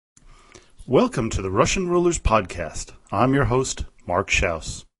Welcome to the Russian Rulers Podcast. I'm your host, Mark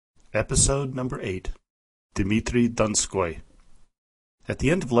Schaus. Episode number 8, Dmitri Donskoi. At the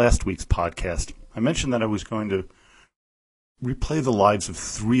end of last week's podcast, I mentioned that I was going to replay the lives of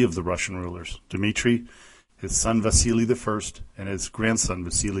 3 of the Russian rulers, Dmitri, his son Vasily I, and his grandson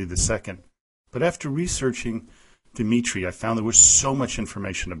Vasily II. But after researching Dmitri, I found there was so much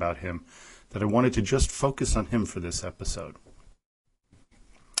information about him that I wanted to just focus on him for this episode.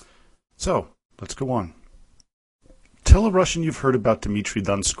 So, let's go on. Tell a Russian you've heard about Dmitri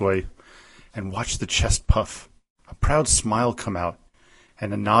Donskoi and watch the chest puff, a proud smile come out,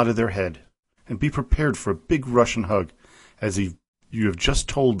 and a nod of their head, and be prepared for a big Russian hug as you have just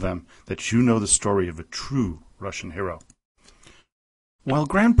told them that you know the story of a true Russian hero. While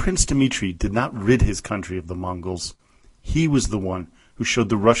Grand Prince Dmitri did not rid his country of the Mongols, he was the one who showed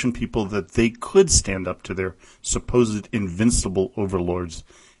the Russian people that they could stand up to their supposed invincible overlords.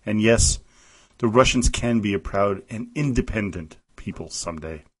 And yes, the Russians can be a proud and independent people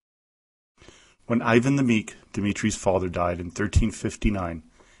someday. When Ivan the Meek, Dmitri's father, died in 1359,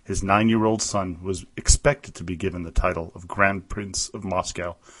 his 9-year-old son was expected to be given the title of Grand Prince of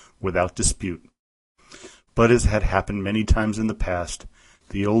Moscow without dispute. But as had happened many times in the past,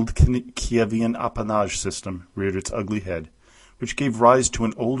 the old Kievan appanage system reared its ugly head, which gave rise to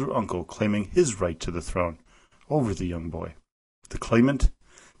an older uncle claiming his right to the throne over the young boy. The claimant,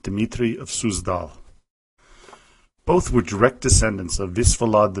 Dmitri of Suzdal. Both were direct descendants of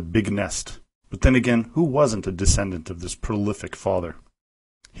Visvalad the Big Nest, but then again, who wasn't a descendant of this prolific father?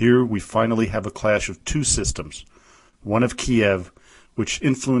 Here we finally have a clash of 2 systems, one of Kiev, which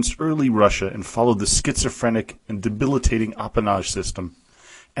influenced early Russia and followed the schizophrenic and debilitating appanage system,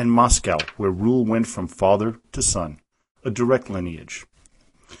 and Moscow, where rule went from father to son, a direct lineage.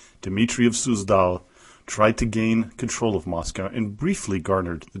 Dmitri of Suzdal tried to gain control of Moscow and briefly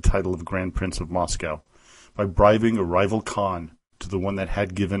garnered the title of Grand Prince of Moscow by bribing a rival Khan to the one that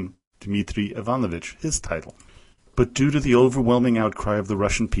had given Dmitri Ivanovich his title. But due to the overwhelming outcry of the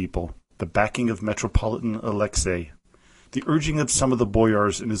Russian people, the backing of Metropolitan Alexei, the urging of some of the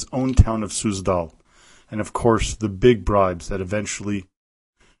boyars in his own town of Suzdal, and of course the big bribes that eventually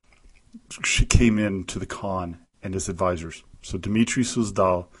came in to the Khan and his advisors, so Dmitri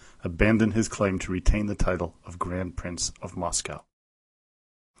Suzdal abandoned his claim to retain the title of Grand Prince of Moscow.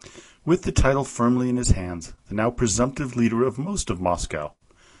 With the title firmly in his hands, the now presumptive leader of most of Moscow,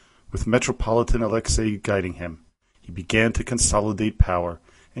 with Metropolitan Alexei guiding him, he began to consolidate power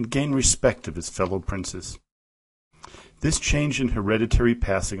and gain respect of his fellow princes. This change in hereditary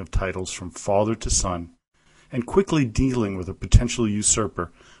passing of titles from father to son, and quickly dealing with a potential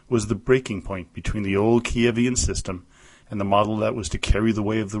usurper, was the breaking point between the old Kievan system and the model that was to carry the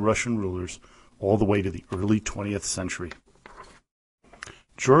way of the Russian rulers all the way to the early 20th century.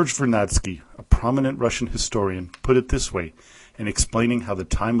 George Vernadsky, a prominent Russian historian, put it this way in explaining how the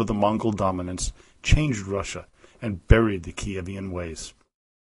time of the Mongol dominance changed Russia and buried the Kievan ways.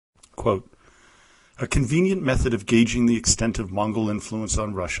 Quote, "A convenient method of gauging the extent of Mongol influence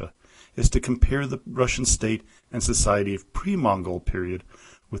on Russia is to compare the Russian state and society of pre-Mongol period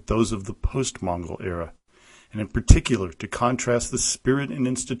with those of the post-Mongol era, and in particular to contrast the spirit and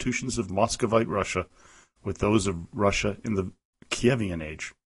institutions of Muscovite Russia with those of Russia in the Kievan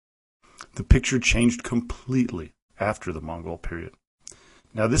age. The picture changed completely after the Mongol period.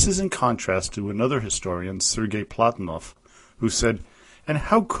 Now this is in contrast to another historian, Sergei Platonov, who said, and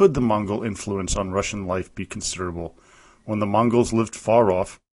how could the Mongol influence on Russian life be considerable when the Mongols lived far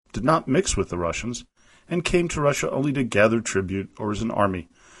off, did not mix with the Russians, and came to Russia only to gather tribute or as an army,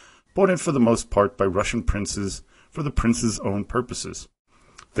 bought in for the most part by Russian princes for the prince's own purposes.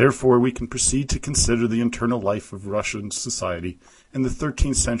 Therefore we can proceed to consider the internal life of Russian society in the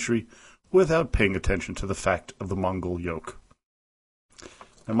 13th century without paying attention to the fact of the Mongol yoke."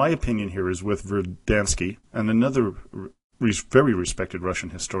 Now my opinion here is with Vernadsky and another very respected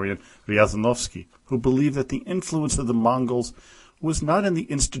Russian historian, Ryazanovsky, who believed that the influence of the Mongols was not in the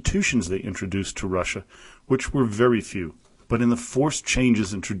institutions they introduced to Russia, which were very few, but in the forced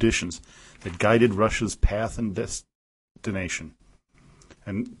changes and traditions that guided Russia's path and destination,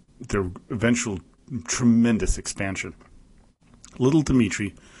 and their eventual tremendous expansion. Little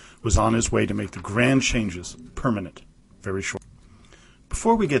Dmitri was on his way to make the grand changes permanent very shortly.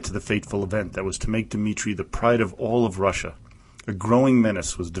 Before we get to the fateful event that was to make Dmitri the pride of all of Russia, a growing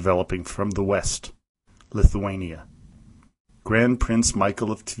menace was developing from the west, Lithuania. Grand Prince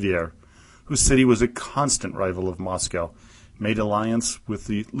Michael of Tver, whose city was a constant rival of Moscow, made alliance with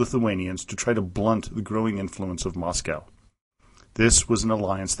the Lithuanians to try to blunt the growing influence of Moscow. This was an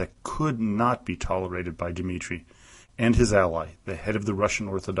alliance that could not be tolerated by Dmitri, and his ally, the head of the Russian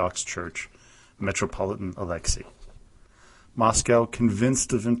Orthodox Church, Metropolitan Alexei. Moscow,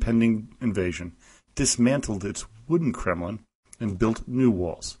 convinced of impending invasion, dismantled its wooden Kremlin and built new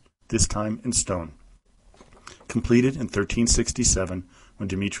walls, this time in stone. Completed in 1367, when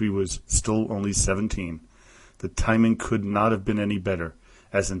Dmitri was still only 17, the timing could not have been any better,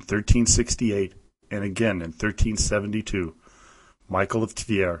 as in 1368 and again in 1372, Michael of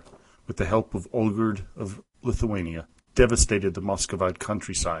Tver, with the help of Olgerd of Lithuania, devastated the Muscovite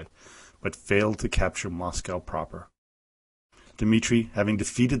countryside, but failed to capture Moscow proper. Dmitri, having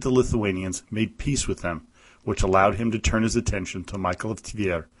defeated the Lithuanians, made peace with them, which allowed him to turn his attention to Michael of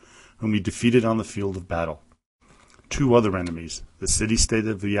Tver, whom he defeated on the field of battle. Two other enemies, the city-state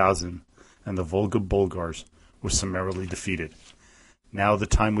of Ryazan and the Volga Bulgars, were summarily defeated. Now the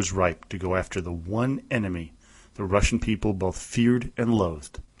time was ripe to go after the one enemy the Russian people both feared and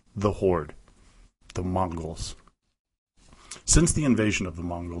loathed, the Horde, the Mongols. Since the invasion of the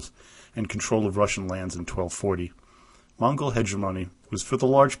Mongols and control of Russian lands in 1240, Mongol hegemony was for the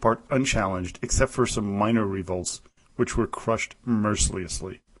large part unchallenged except for some minor revolts which were crushed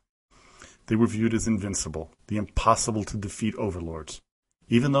mercilessly. They were viewed as invincible, the impossible to defeat overlords.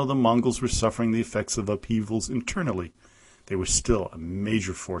 Even though the Mongols were suffering the effects of upheavals internally, they were still a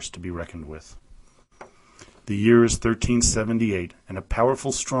major force to be reckoned with. The year is 1378, and a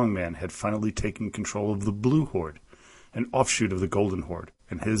powerful strongman had finally taken control of the Blue Horde, an offshoot of the Golden Horde,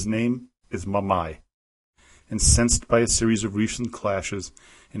 and his name is Mamai. Incensed by a series of recent clashes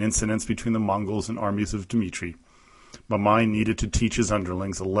and incidents between the Mongols and armies of Dmitri, Mamai needed to teach his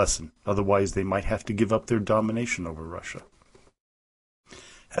underlings a lesson, otherwise they might have to give up their domination over Russia.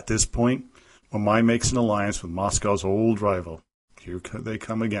 At this point, Mamai makes an alliance with Moscow's old rival. Here they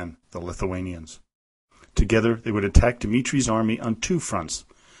come again, the Lithuanians. Together, they would attack Dmitri's army on two fronts.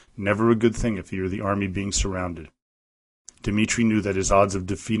 Never a good thing if you were the army being surrounded. Dmitri knew that his odds of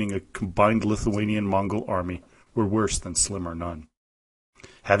defeating a combined Lithuanian-Mongol army were worse than slim or none.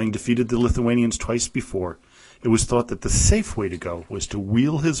 Having defeated the Lithuanians twice before, it was thought that the safe way to go was to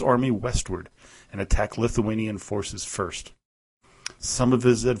wheel his army westward and attack Lithuanian forces first. Some of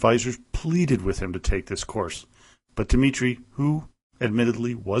his advisers pleaded with him to take this course, but Dmitri, who,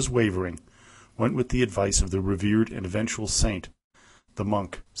 admittedly, was wavering, went with the advice of the revered and eventual saint, the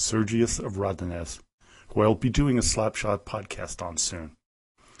monk Sergius of Rodonez, who I'll be doing a Slapshot podcast on soon.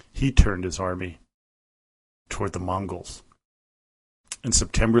 He turned his army toward the Mongols. In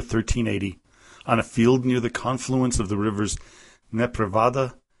September 1380, on a field near the confluence of the rivers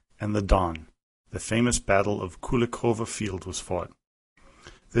Neprevada and the Don, the famous Battle of Kulikova Field was fought.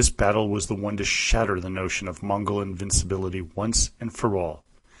 This battle was the one to shatter the notion of Mongol invincibility once and for all.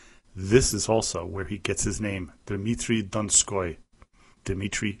 This is also where he gets his name, Dmitri Donskoi,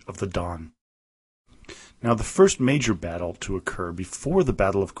 Dmitri of the Don. Now, the first major battle to occur before the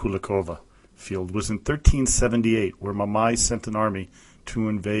Battle of Kulikova Field was in 1378, where Mamai sent an army to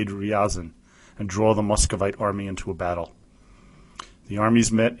invade Ryazan and draw the Muscovite army into a battle. The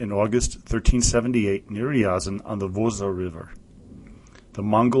armies met in August 1378 near Ryazan on the Voza River. The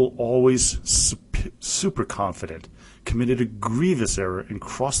Mongol, always super confident, committed a grievous error and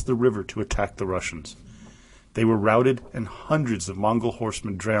crossed the river to attack the Russians. They were routed and hundreds of Mongol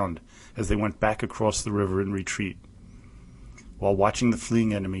horsemen drowned as they went back across the river in retreat. While watching the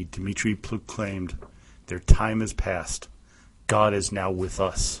fleeing enemy, Dmitri proclaimed, "Their time is past. God is now with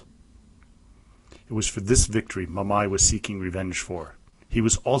us." It was for this victory Mamai was seeking revenge for. He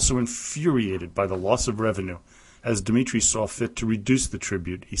was also infuriated by the loss of revenue, as Dmitri saw fit to reduce the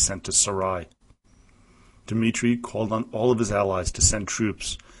tribute he sent to Sarai. Dmitri called on all of his allies to send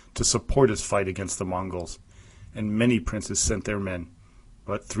troops to support his fight against the Mongols, and many princes sent their men,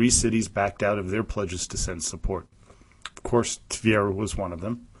 but 3 cities backed out of their pledges to send support. Of course, Tver was one of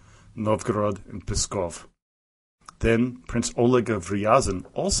them, Novgorod and Pskov. Then Prince Oleg of Ryazan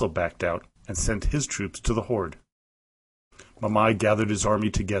also backed out and sent his troops to the Horde. Mamai gathered his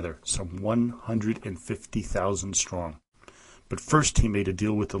army together, some 150,000 strong. But first he made a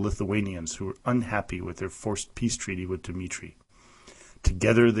deal with the Lithuanians, who were unhappy with their forced peace treaty with Dmitri.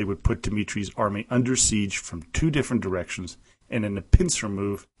 Together they would put Dmitri's army under siege from 2 different directions and in a pincer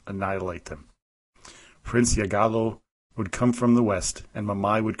move annihilate them. Prince Yagalo would come from the west and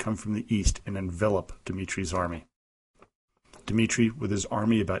Mamai would come from the east and envelop Dmitri's army. Dmitri, with his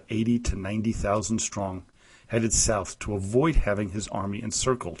army about 80 to 90,000 strong, headed south to avoid having his army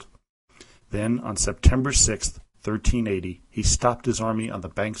encircled. Then, on September 6th, 1380, he stopped his army on the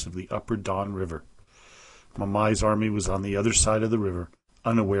banks of the upper Don River. Mamai's army was on the other side of the river,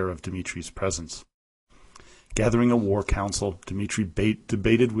 unaware of Dmitri's presence. Gathering a war council, Dmitri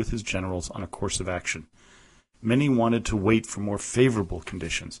debated with his generals on a course of action. Many wanted to wait for more favorable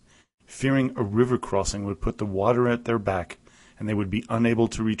conditions, fearing a river crossing would put the water at their back and they would be unable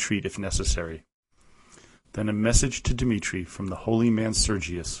to retreat if necessary. Then a message to Dmitri from the holy man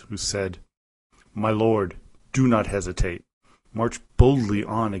Sergius, who said, "My lord, do not hesitate. March boldly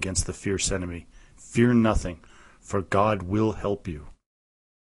on against the fierce enemy. Fear nothing, for God will help you."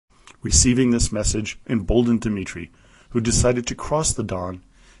 Receiving this message emboldened Dmitri, who decided to cross the Don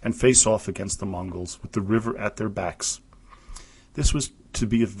and face off against the Mongols with the river at their backs. This was to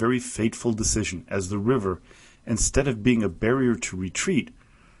be a very fateful decision, as the river, instead of being a barrier to retreat,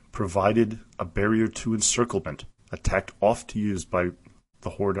 provided a barrier to encirclement, a tact oft used by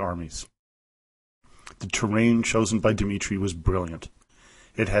the horde armies. The terrain chosen by Dmitri was brilliant.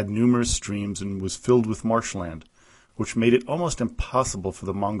 It had numerous streams and was filled with marshland, which made it almost impossible for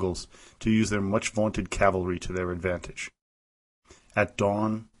the Mongols to use their much-vaunted cavalry to their advantage. At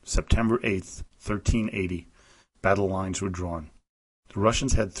dawn, September 8th, 1380, battle lines were drawn. The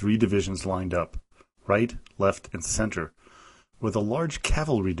Russians had 3 divisions lined up, right, left, and center, with a large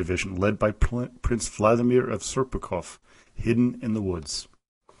cavalry division led by Prince Vladimir of Serpukhov, hidden in the woods.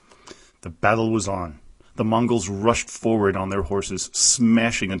 The battle was on. The Mongols rushed forward on their horses,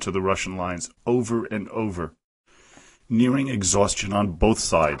 smashing into the Russian lines over and over. Nearing exhaustion on both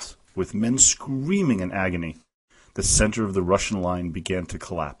sides, with men screaming in agony, the center of the Russian line began to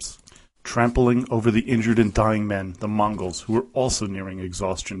collapse. Trampling over the injured and dying men, the Mongols, who were also nearing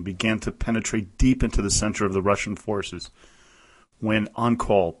exhaustion, began to penetrate deep into the center of the Russian forces, when, on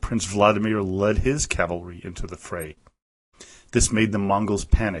call, Prince Vladimir led his cavalry into the fray. This made the Mongols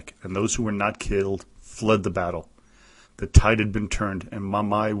panic, and those who were not killed fled the battle. The tide had been turned, and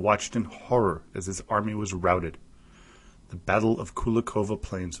Mamai watched in horror as his army was routed. The Battle of Kulakova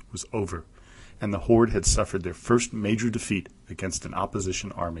Plains was over, and the horde had suffered their first major defeat against an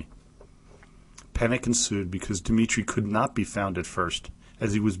opposition army. Panic ensued because Dmitri could not be found at first,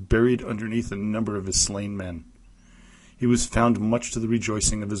 as he was buried underneath a number of his slain men. He was found much to the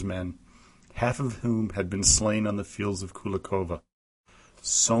rejoicing of his men, half of whom had been slain on the fields of Kulakova.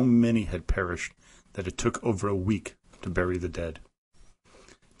 So many had perished that it took over a week to bury the dead.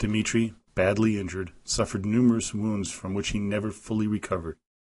 Dmitri, badly injured, suffered numerous wounds from which he never fully recovered,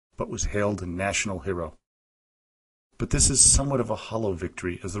 but was hailed a national hero. But this is somewhat of a hollow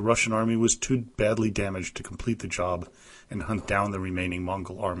victory, as the Russian army was too badly damaged to complete the job and hunt down the remaining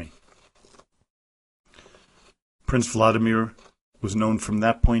Mongol army. Prince Vladimir was known from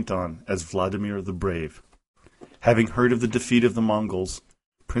that point on as Vladimir the Brave. Having heard of the defeat of the Mongols,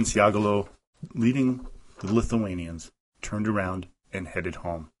 Prince Yagalo, leading the Lithuanians, turned around and headed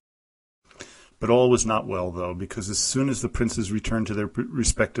home. But all was not well, though, because as soon as the princes returned to their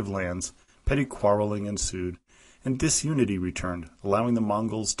respective lands, petty quarreling ensued, and disunity returned, allowing the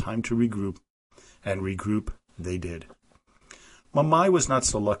Mongols time to regroup, and regroup they did. Mamai was not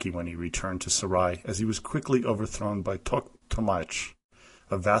so lucky when he returned to Sarai, as he was quickly overthrown by Toktomach,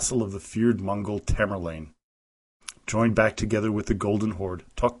 a vassal of the feared Mongol Tamerlane. Joined back together with the Golden Horde,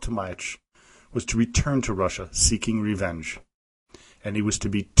 Toktomach was to return to Russia seeking revenge, and he was to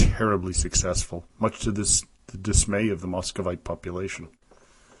be terribly successful, much to the dismay of the Muscovite population.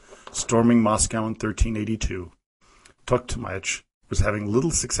 Storming Moscow in 1382, Toktomach was having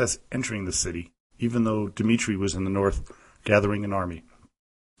little success entering the city, even though Dmitri was in the north gathering an army,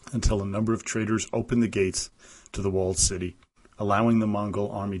 until a number of traders opened the gates to the walled city, allowing the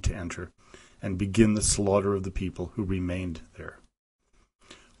Mongol army to enter and begin the slaughter of the people who remained there.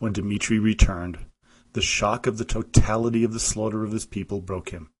 When Dmitri returned, the shock of the totality of the slaughter of his people broke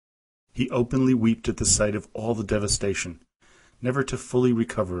him. He openly wept at the sight of all the devastation, never to fully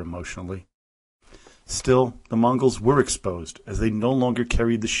recover emotionally. Still, the Mongols were exposed, as they no longer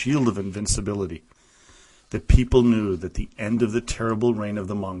carried the shield of invincibility. The people knew that the end of the terrible reign of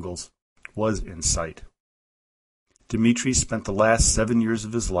the Mongols was in sight. Dmitri spent the last 7 years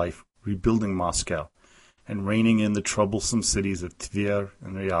of his life rebuilding Moscow and reigning in the troublesome cities of Tver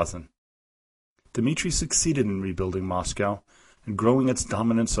and Ryazan. Dmitri succeeded in rebuilding Moscow and growing its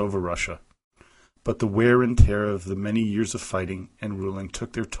dominance over Russia. But the wear and tear of the many years of fighting and ruling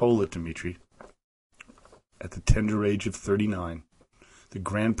took their toll at Dmitri. At the tender age of 39, the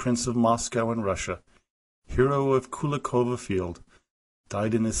Grand Prince of Moscow and Russia, hero of Kulakova Field,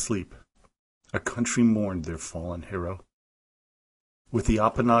 died in his sleep. A country mourned their fallen hero. With the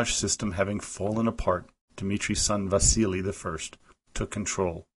appanage system having fallen apart, Dmitri's son Vasily I took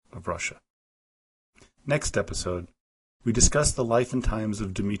control of Russia. Next episode, we discuss the life and times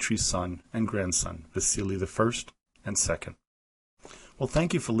of Dmitri's son and grandson, Vasily I and II. Well,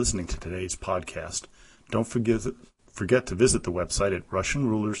 thank you for listening to today's podcast. Don't forget to visit the website at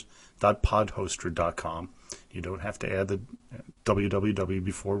russianrulers.podhoster.com You don't have to add the www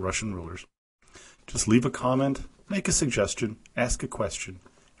before Russian rulers. Just leave a comment, make a suggestion, ask a question,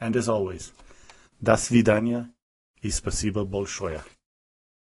 and as always, до свидания и спасибо большое.